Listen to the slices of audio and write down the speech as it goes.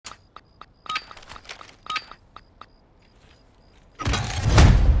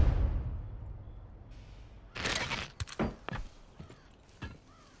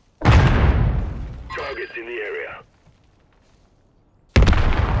targets in the area.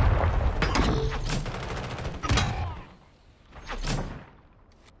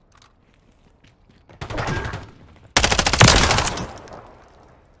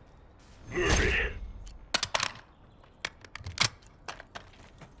 Move it.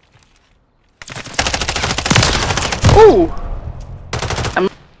 Ooh!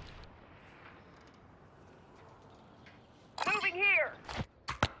 Moving here.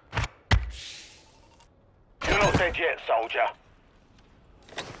 You're not dead yet, soldier.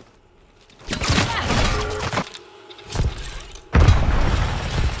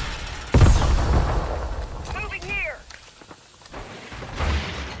 Moving here.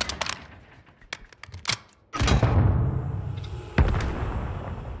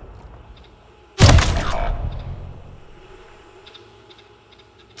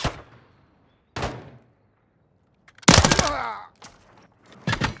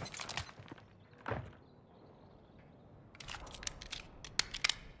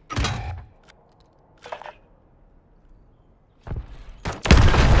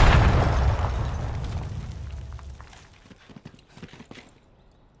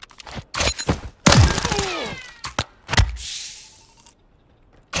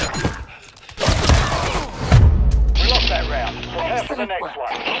 We lost that round. Prepare for the next one.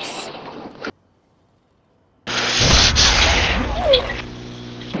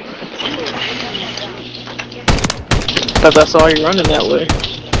 Cause I saw you running that way.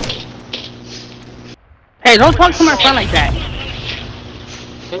 Hey, don't talk to my friend like that.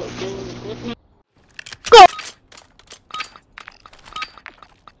 Go!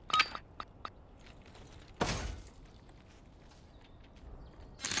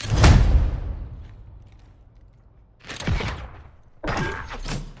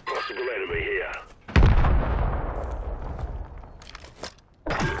 Possible enemy here.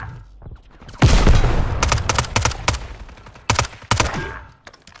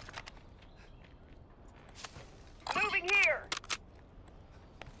 Moving here.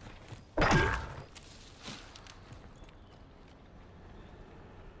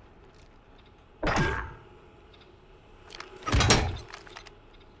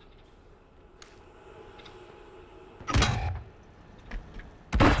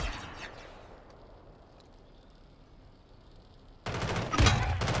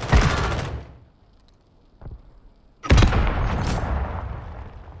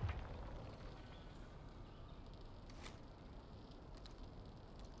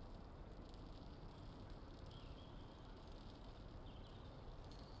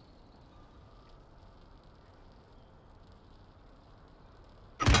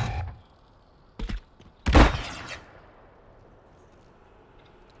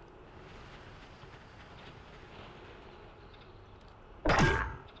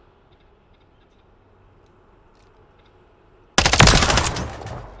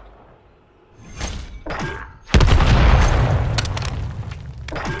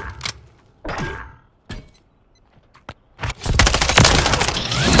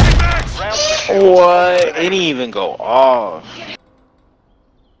 What? It didn't even go off.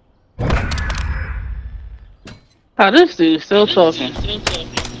 Oh, this dude's still talking.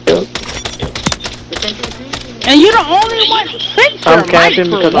 And you're the only one. Fix your I'm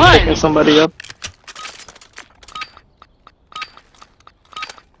camping mic for because I'm picking one. somebody up.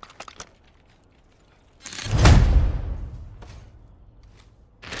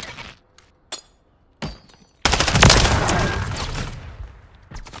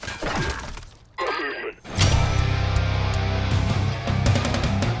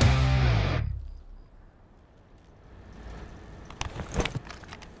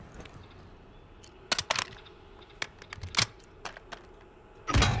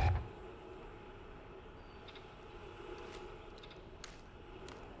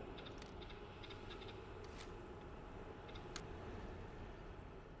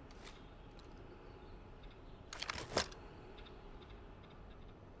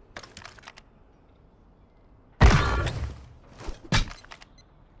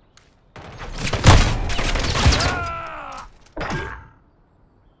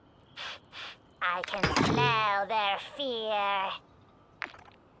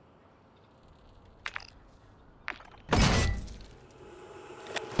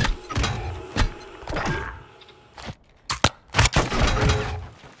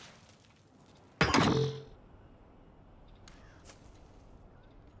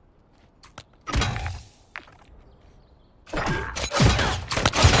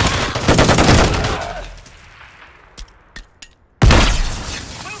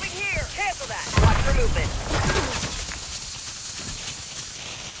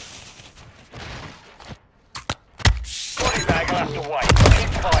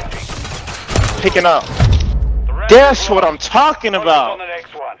 picking up. The round That's is what won. I'm talking Focus about. on the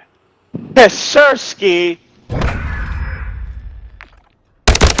next one. Yes, sir, Ski.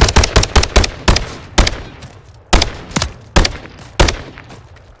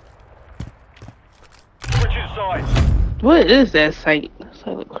 Switching sides. What is that site? That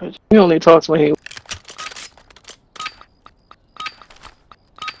site look crazy. He only talks when he.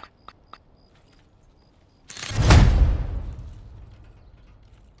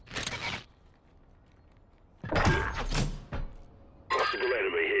 Possible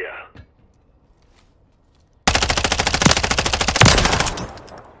enemy here.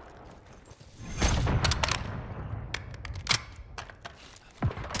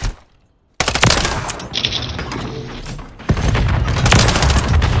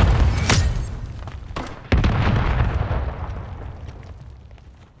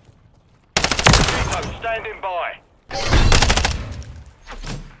 Tito, standing by.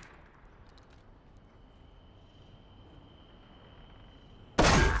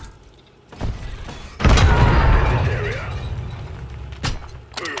 In this area.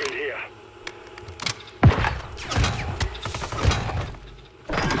 Move in here.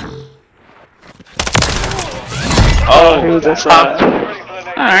 Oh, He was inside. Ready for the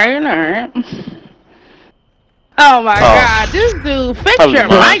next Alright. Oh my god, this dude, fix your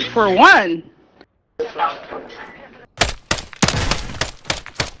Hello. mic for one.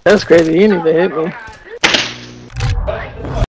 That's crazy. He didn't even hit me.